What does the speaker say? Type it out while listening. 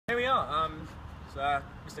So,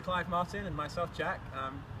 Mr. Clive Martin and myself, Jack,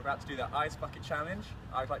 we're about to do the Ice Bucket Challenge.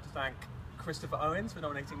 I'd like to thank Christopher Owens for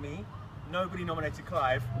nominating me. Nobody nominated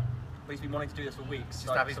Clive, but he's been wanting to do this for weeks.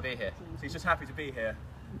 Just happy to be here. So he's just happy to be here.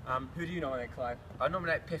 Who do you nominate, Clive? I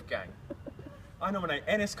nominate Piff Gang. I nominate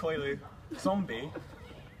Enis, Koylu, Zomby,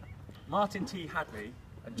 Martin T. Hadley,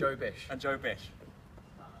 And Joe Bish. and Joe Bish.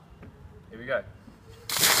 Here we go.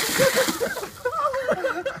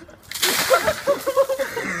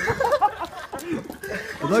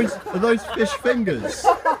 Are those fish fingers?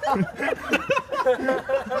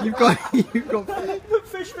 you've got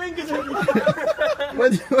Fish fingers! where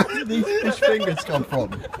do these fish fingers come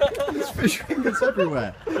from? There's fish fingers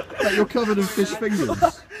everywhere. Like you're covered in fish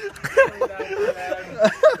fingers.